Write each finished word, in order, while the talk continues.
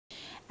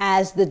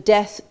As the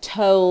death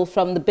toll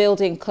from the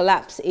building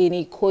collapse in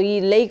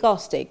Ikoyi,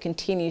 Lagos State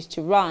continues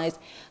to rise,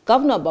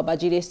 Governor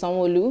Babajide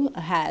Sanwo-Olu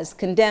has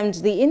condemned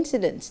the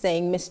incident,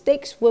 saying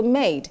mistakes were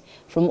made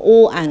from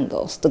all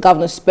angles. The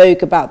governor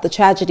spoke about the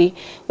tragedy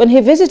when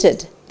he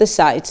visited the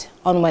site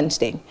on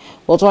Wednesday.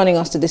 Well, joining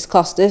us to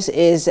discuss this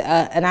is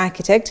an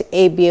architect,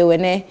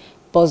 Ebiwene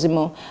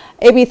Bozimo.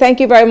 Ebi,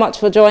 thank you very much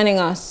for joining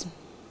us.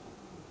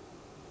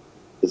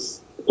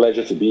 It's a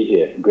pleasure to be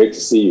here. Great to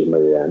see you,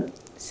 Marianne.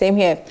 Same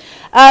here.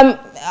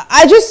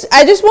 I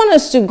just want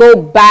us to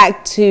go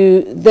back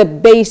to the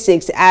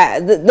basics,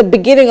 the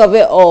beginning of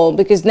it all,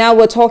 because now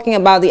we're talking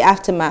about the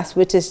aftermath,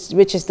 which is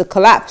the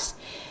collapse.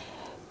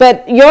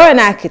 But you're an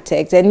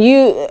architect,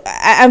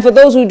 and for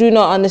those who do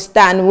not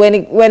understand,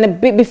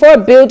 before a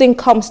building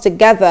comes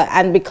together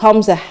and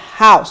becomes a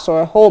house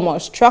or a home or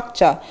a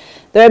structure,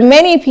 there are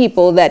many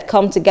people that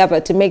come together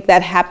to make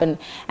that happen,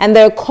 and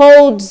there are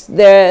codes,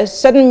 there are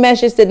certain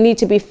measures that need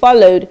to be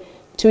followed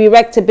to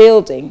erect a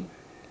building.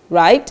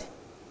 Right?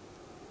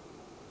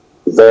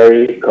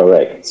 Very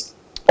correct.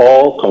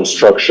 All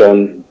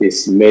construction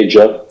is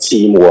major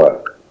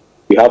teamwork.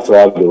 You have to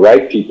have the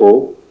right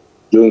people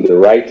doing the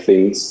right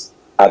things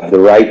at the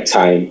right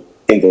time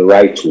in the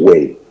right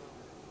way.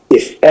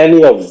 If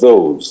any of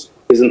those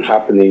isn't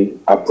happening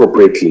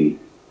appropriately,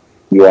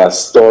 you are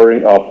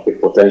storing up a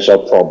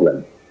potential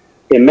problem.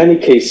 In many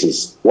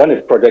cases, when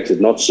a project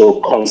is not so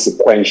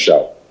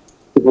consequential,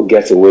 people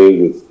get away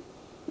with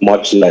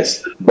much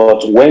less.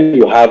 But when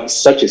you have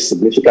such a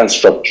significant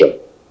structure,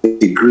 the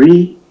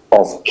degree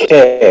of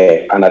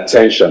care and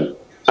attention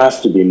has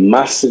to be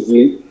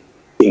massively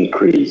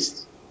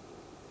increased.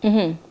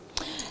 Mm-hmm.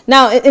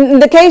 Now, in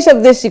the case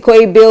of this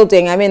Ikoyi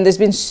building, I mean, there's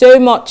been so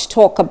much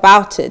talk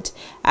about it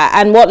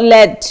and what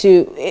led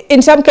to,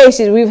 in some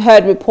cases, we've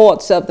heard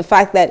reports of the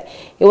fact that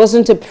it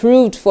wasn't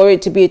approved for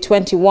it to be a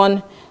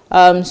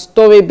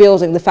 21-story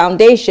building, the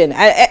foundation.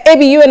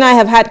 Maybe you and I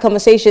have had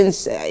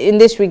conversations in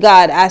this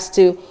regard as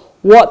to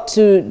what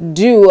to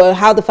do or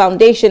how the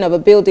foundation of a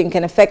building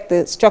can affect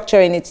the structure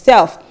in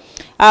itself.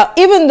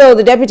 Even though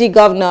the Deputy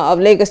Governor of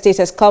Lagos State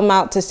has come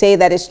out to say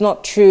that it's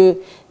not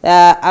true,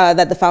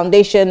 that the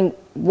foundation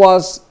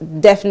was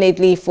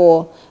definitely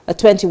for a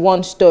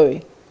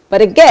 21-story.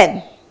 But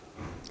again,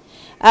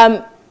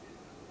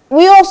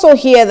 we also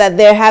hear that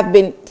there have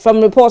been, from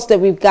reports that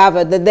we've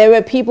gathered, that there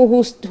were people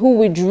who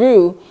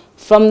withdrew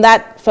from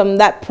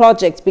that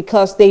project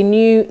because they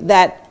knew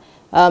that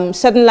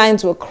certain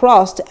lines were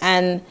crossed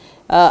and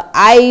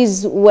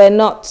I's were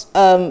not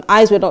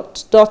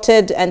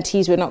dotted and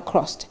T's were not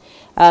crossed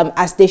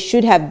as they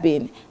should have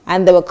been,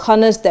 and there were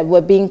corners that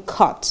were being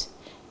cut.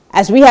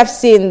 As we have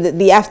seen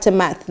the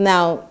aftermath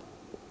now,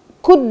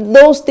 could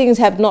those things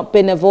have not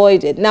been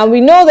avoided? Now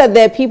we know that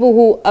there are people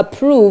who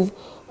approve,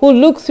 who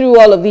look through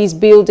all of these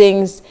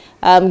buildings,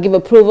 give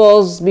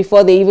approvals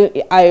before they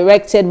even are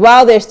erected.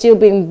 While they're still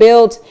being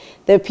built,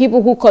 there are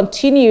people who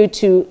continue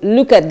to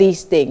look at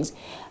these things.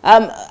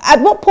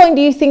 At what point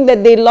do you think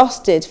that they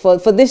lost it for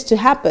this to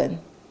happen?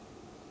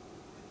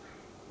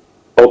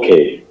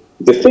 Okay,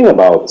 the thing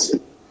about,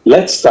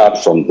 let's start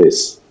from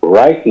this.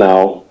 Right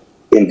now,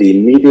 in the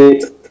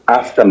immediate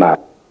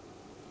aftermath,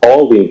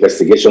 all the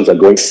investigations are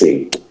going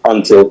to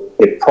until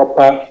a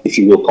proper, if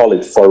you will call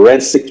it,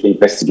 forensic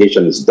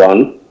investigation is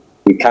done.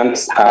 We can't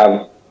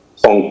have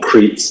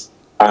concrete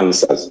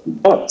answers.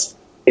 But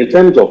in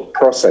terms of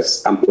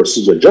process and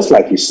procedure, just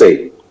like you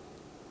say,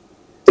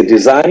 the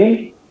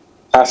design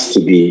has to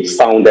be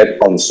founded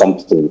on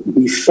something.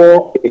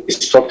 Before a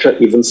structure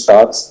even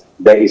starts,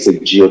 there is a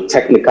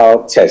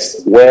geotechnical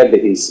test where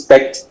they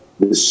inspect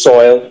the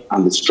soil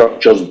and the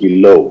structures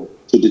below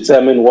to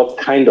determine what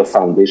kind of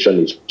foundation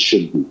it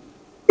should be.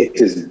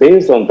 It is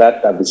based on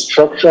that the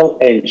structural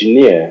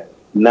engineer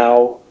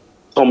now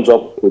comes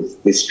up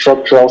with the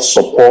structural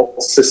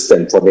support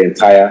system for the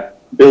entire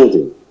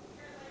building.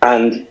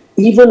 And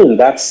even in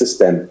that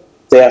system,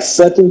 there are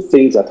certain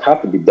things that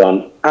have to be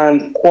done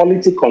and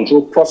quality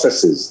control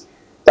processes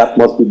that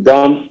must be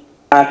done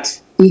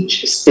at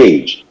each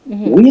stage.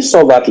 Mm-hmm. We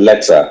saw that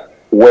letter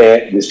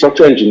where the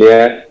structural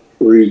engineer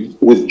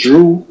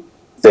withdrew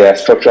their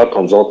structural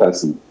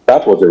consultancy.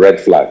 That was a red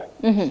flag.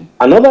 Mm-hmm.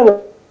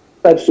 Another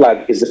red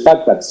flag is the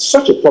fact that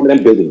such a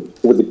prominent building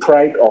with the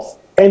pride of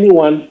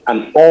anyone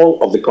and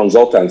all of the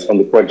consultants on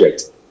the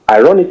project.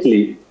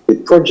 Ironically, the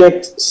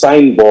project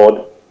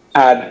signboard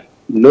had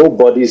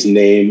nobody's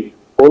name,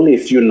 only a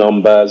few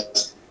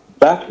numbers.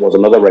 That was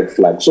another red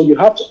flag. So you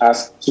have to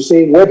ask, to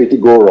say, where did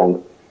it go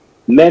wrong?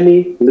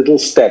 Many little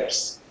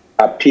steps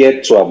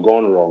appeared to have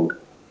gone wrong,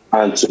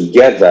 and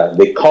together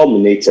they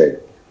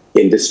culminated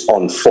in this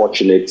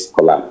unfortunate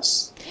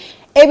collapse.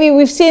 Ebi,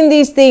 we've seen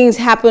these things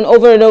happen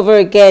over and over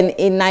again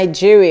in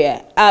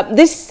Nigeria.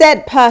 This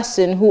said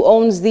person who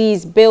owns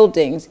these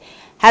buildings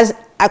has,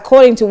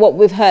 according to what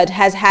we've heard,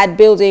 has had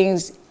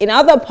buildings in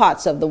other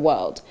parts of the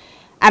world.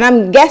 And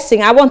I'm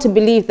guessing, I want to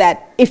believe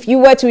that if you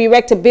were to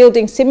erect a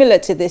building similar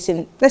to this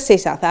in, let's say,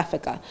 South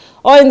Africa,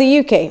 or in the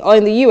UK, or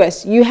in the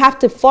US, you have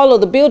to follow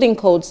the building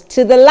codes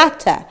to the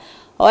latter,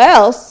 or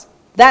else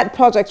that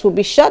project will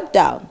be shut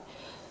down.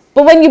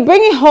 But when you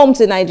bring it home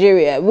to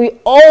Nigeria, we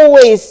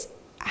always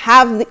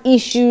have the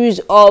issues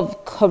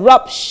of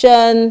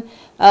corruption,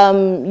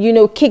 you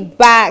know,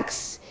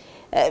 kickbacks.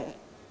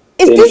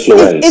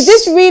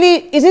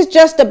 Is this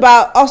just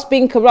about us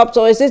being corrupt,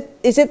 or is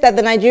it that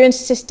the Nigerian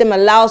system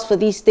allows for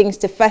these things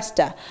to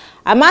fester?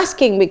 I'm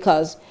asking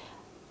because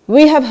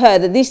we have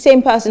heard that this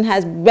same person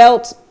has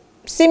built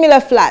similar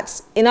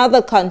flats in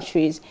other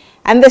countries,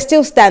 and they're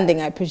still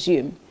standing, I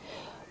presume.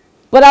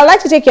 But I'd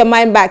like to take your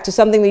mind back to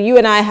something that you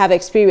and I have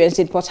experienced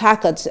in Port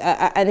Harcourt,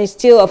 and it's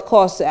still, of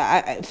course,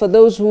 for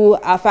those who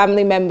are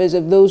family members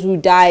of those who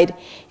died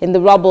in the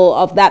rubble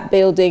of that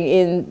building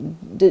in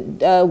the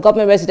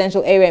government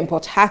residential area in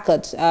Port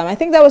Harcourt. I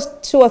think that was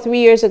 2 or 3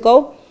 years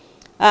ago.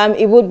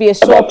 It would be a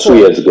sore About 2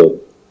 years ago.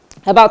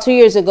 About 2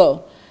 years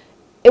ago.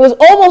 It was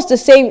almost the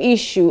same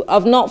issue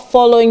of not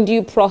following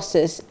due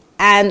process,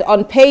 and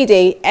on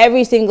payday,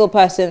 every single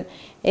person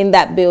in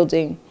that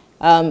building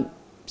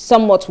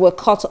somewhat were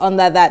caught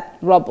under that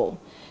rubble.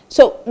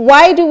 So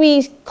why do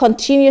we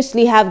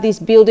continuously have these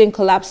building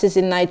collapses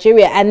in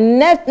Nigeria, and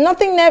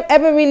nothing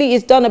ever really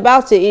is done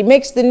about it? It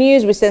makes the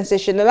news, we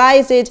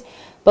sensationalize it,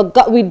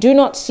 but we do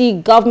not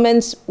see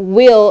government's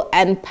will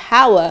and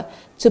power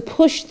to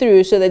push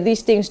through so that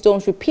these things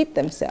don't repeat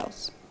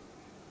themselves.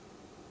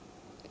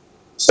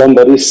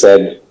 Somebody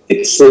said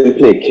it's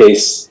simply a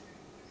case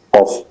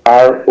of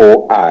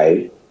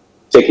ROI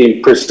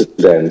taking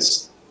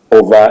precedence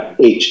over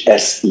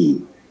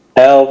HSE.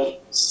 Health,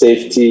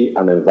 safety,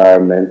 and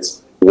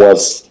environment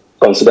was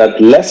considered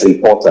less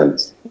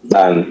important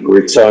than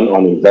return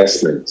on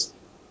investment.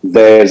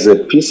 There's a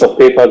piece of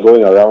paper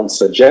going around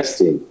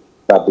suggesting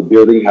that the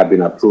building had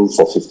been approved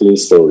for 15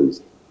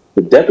 stories.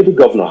 The deputy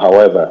governor,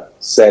 however,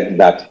 said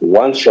that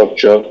one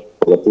structure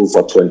was approved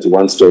for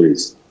 21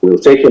 stories. We'll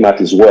take him at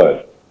his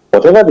word.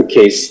 Whatever the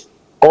case,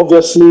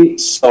 obviously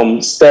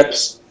some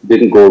steps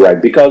didn't go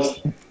right,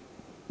 because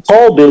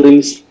tall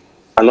buildings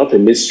are not a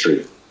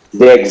mystery.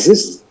 They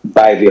exist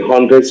by the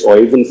hundreds or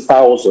even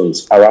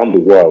thousands around the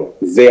world.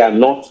 They are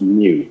not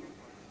new.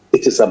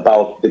 It is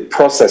about the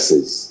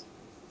processes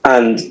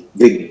and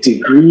the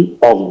degree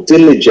of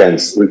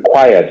diligence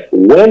required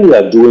when you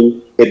are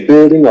doing a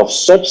building of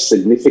such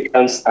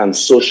significance and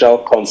social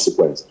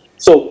consequence.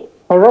 So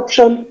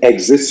corruption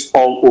exists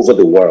all over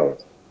the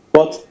world,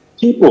 but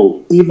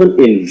people, even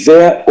in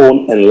their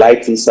own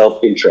enlightened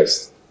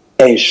self-interest,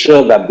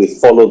 ensure that they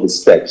follow the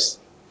steps.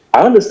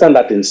 I understand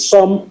that in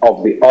some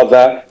of the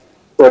other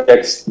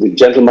projects the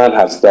gentleman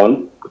has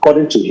done,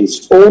 according to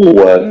his own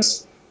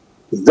words,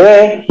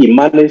 there he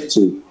managed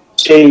to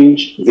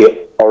change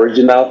the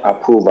original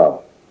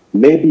approval.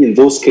 Maybe in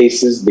those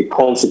cases, the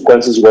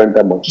consequences weren't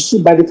that much. You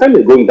see, by the time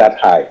you're going that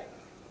high,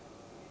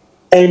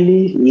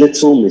 any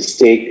little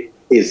mistake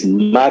is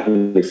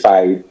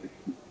magnified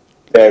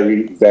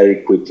very,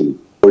 very quickly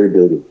for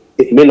rebuilding.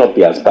 It may not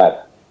be as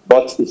bad,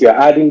 but if you're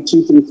adding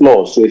 2-3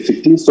 floors to a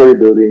 15-story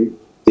building,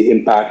 the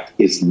impact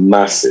is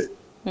massive.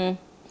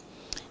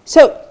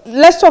 So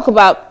let's talk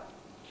about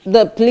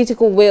the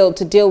political will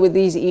to deal with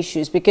these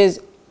issues, because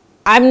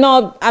I'm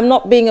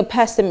not being a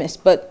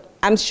pessimist, but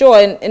I'm sure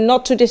in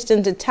not too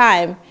distant a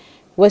time,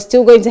 we're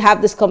still going to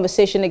have this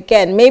conversation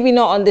again. Maybe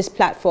not on this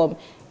platform.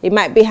 It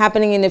might be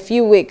happening in a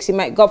few weeks. It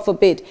might, God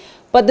forbid.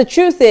 But the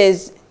truth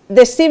is,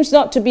 there seems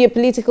not to be a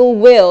political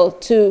will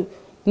to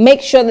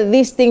make sure that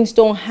these things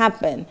don't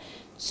happen.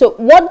 So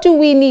what do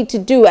we need to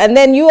do? And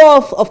then you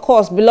all, of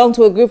course, belong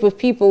to a group of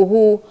people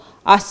who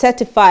are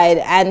certified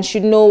and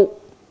should know,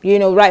 you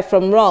know, right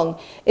from wrong.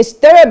 Is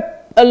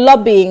there a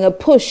lobbying, a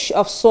push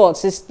of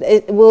sorts?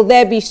 Will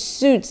there be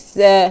suits,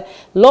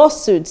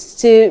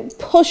 lawsuits to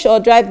push or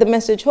drive the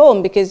message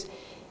home? Because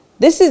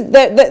this is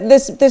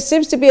there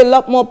seems to be a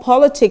lot more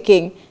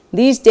politicking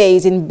these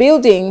days in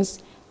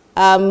buildings,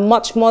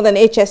 much more than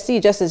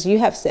HSC, just as you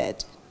have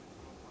said.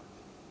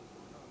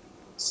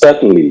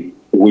 Certainly,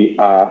 we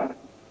are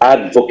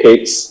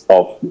advocates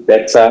of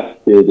better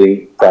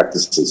building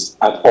practices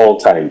at all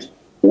times.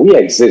 We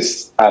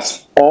exist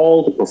as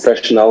all the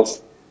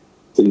professionals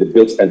in the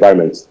built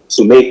environment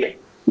to make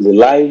the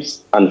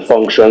lives and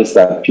functions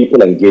that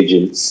people engage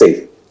in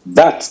safe.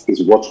 That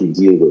is what we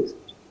deal with.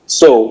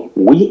 So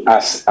we,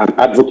 as an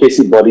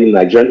advocacy body,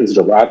 Nigerian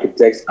Institute of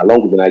Architects,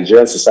 along with the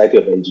Nigerian Society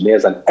of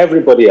Engineers and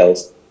everybody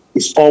else,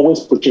 is always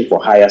pushing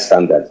for higher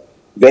standards.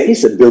 There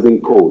is a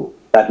building code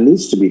that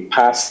needs to be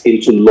passed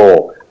into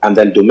law and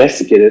then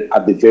domesticated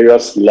at the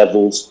various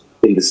levels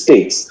in the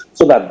states,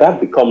 so that that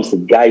becomes the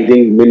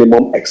guiding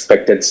minimum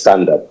expected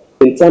standard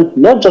in terms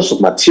not just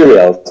of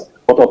materials,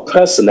 but of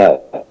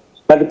personnel.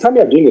 By the time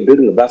you're doing a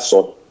building of that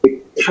sort,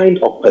 the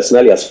kind of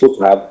personnel you're supposed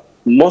to have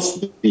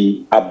must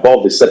be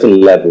above a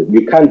certain level.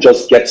 You can't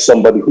just get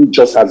somebody who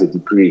just has a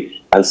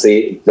degree and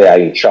say they are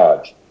in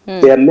charge.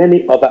 There are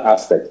many other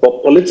aspects,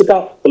 but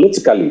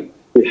politically,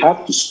 we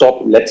have to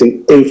stop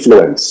letting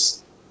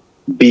influence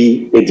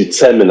be a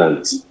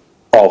determinant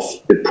of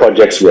the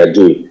projects we are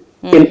doing.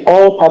 In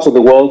all parts of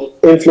the world,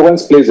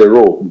 influence plays a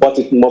role, but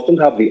it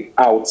mustn't have the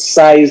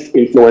outsized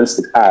influence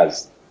it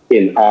has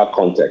in our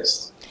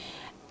context.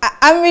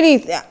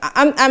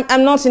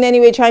 I'm not in any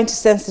way trying to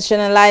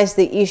sensationalize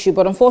the issue,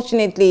 but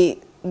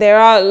unfortunately, there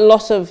are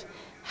lots of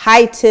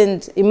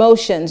heightened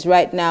emotions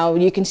right now.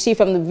 You can see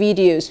from the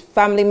videos,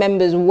 family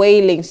members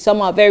wailing.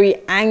 Some are very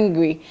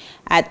angry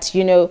at,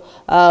 you know,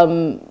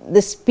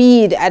 the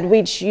speed at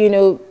which, you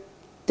know,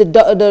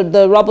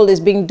 the rubble is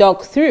being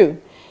dug through.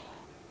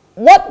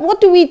 What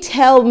do we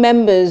tell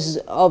members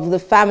of the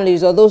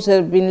families or those who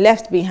have been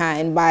left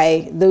behind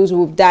by those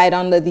who have died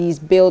under these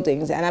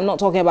buildings? And I'm not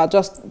talking about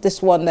just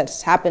this one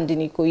that's happened in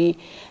Ikoyi.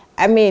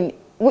 I mean,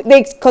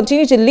 they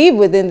continue to live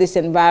within this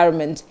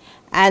environment,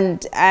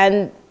 and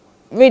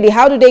really,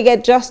 how do they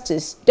get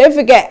justice? Don't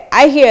forget,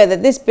 I hear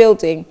that this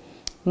building,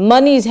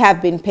 monies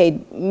have been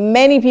paid.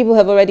 Many people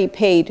have already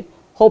paid,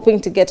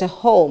 hoping to get a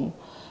home.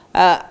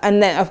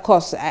 And then, of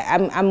course,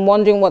 I'm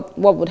wondering what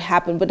would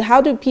happen. But how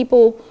do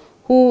people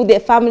who their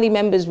family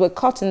members were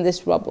caught in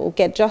this rubble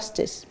get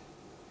justice?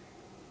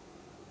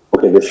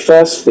 Okay, the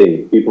first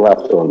thing people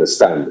have to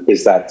understand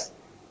is that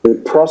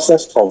the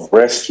process of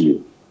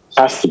rescue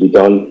has to be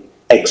done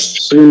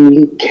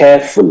extremely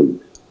carefully.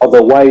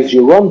 Otherwise,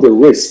 you run the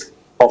risk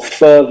of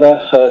further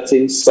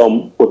hurting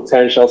some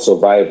potential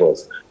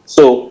survivors.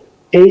 So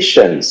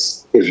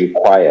patience is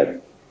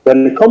required.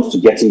 When it comes to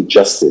getting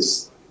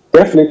justice,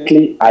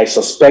 definitely I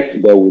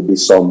suspect there will be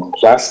some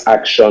class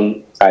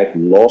action type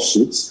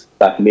lawsuits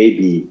that may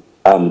be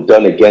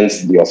done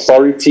against the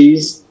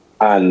authorities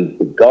and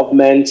the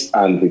government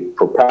and the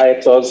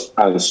proprietors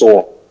and so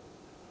on.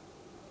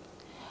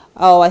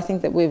 Oh, I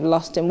think that we've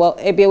lost him. Well,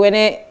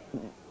 Ebiwene.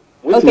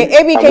 Okay,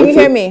 Ebi, can you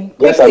hear me?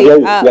 Yes, Quickly,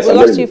 yes, we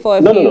lost you for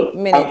a few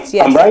minutes.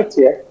 I'm right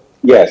here.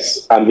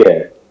 Yes, I'm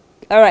here.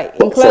 All right,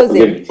 in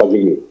closing.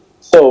 Forgive me.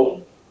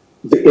 So,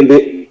 in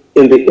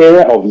the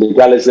area of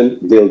legalism,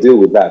 they'll deal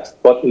with that.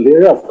 But in the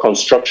area of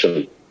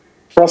construction,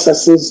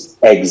 processes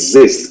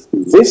exist.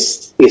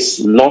 This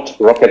is not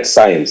rocket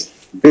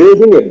science.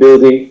 Building a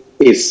building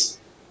is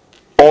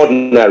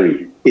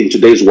ordinary in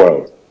today's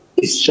world.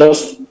 It's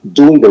just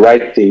doing the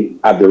right thing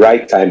at the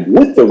right time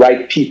with the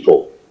right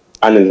people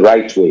and in the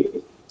right way.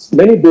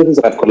 Many buildings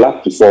have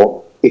collapsed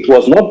before. It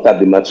was not that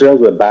the materials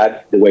were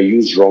bad, they were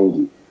used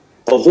wrongly.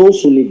 For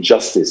those who need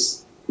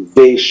justice,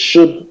 they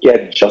should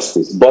get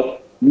justice.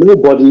 But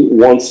nobody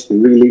wants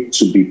really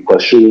to be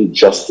pursuing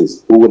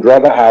justice. We would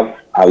rather have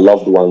our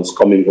loved ones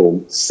coming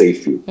home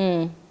safely.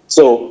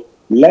 So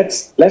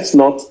let's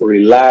not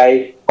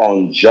rely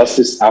on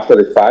justice after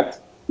the fact.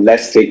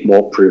 Let's take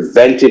more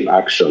preventive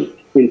action.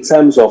 In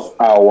terms of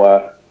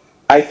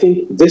I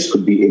think this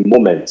could be a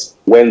moment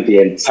when the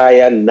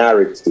entire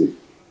narrative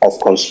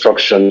of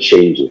construction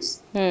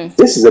changes.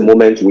 This is a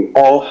moment we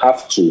all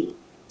have to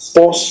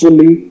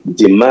forcefully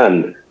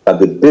demand that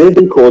the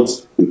building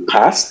codes be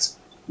passed,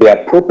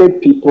 the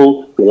appropriate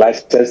people be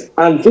licensed,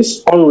 and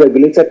this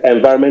unregulated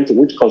environment in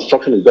which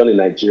construction is done in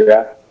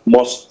Nigeria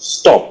must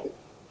stop.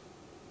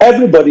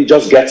 Everybody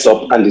just gets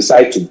up and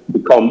decides to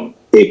become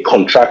a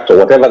contractor,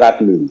 whatever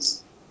that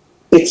means.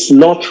 It's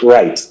not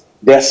right.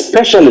 There are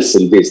specialists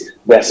in this.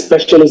 There are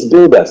specialist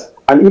builders.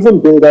 And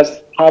even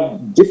builders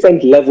have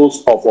different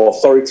levels of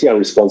authority and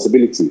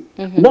responsibility.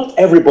 Not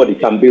everybody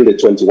can build a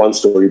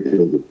 21-story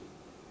building.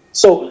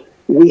 So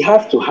we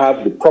have to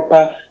have the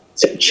proper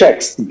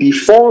checks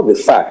before the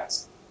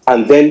fact,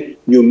 and then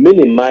you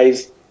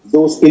minimize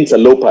those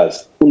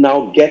interlopers who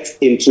now get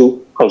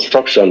into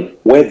construction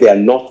where they are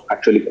not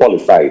actually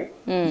qualified.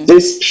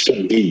 This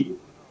should be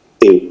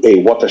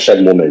a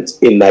watershed moment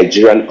in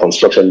Nigerian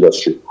construction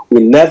industry.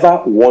 We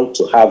never want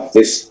to have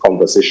this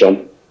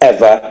conversation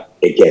ever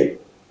again.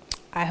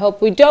 I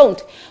hope we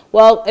don't.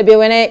 Well,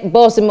 Ebiwene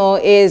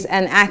Bozimo is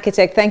an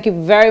architect. Thank you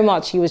very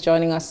much. He was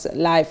joining us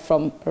live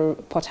from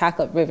Port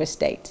Harcourt, River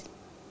State.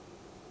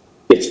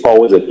 It's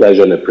always a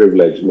pleasure and a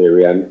privilege,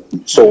 Marianne.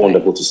 So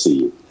wonderful to see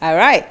you. All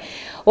right.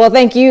 Well,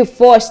 thank you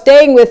for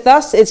staying with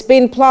us. It's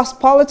been Plus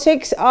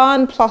Politics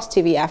on Plus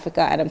TV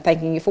Africa, and I'm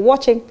thanking you for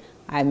watching.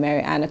 I'm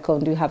Mary Anna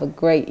Kondu. Have a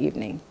great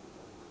evening.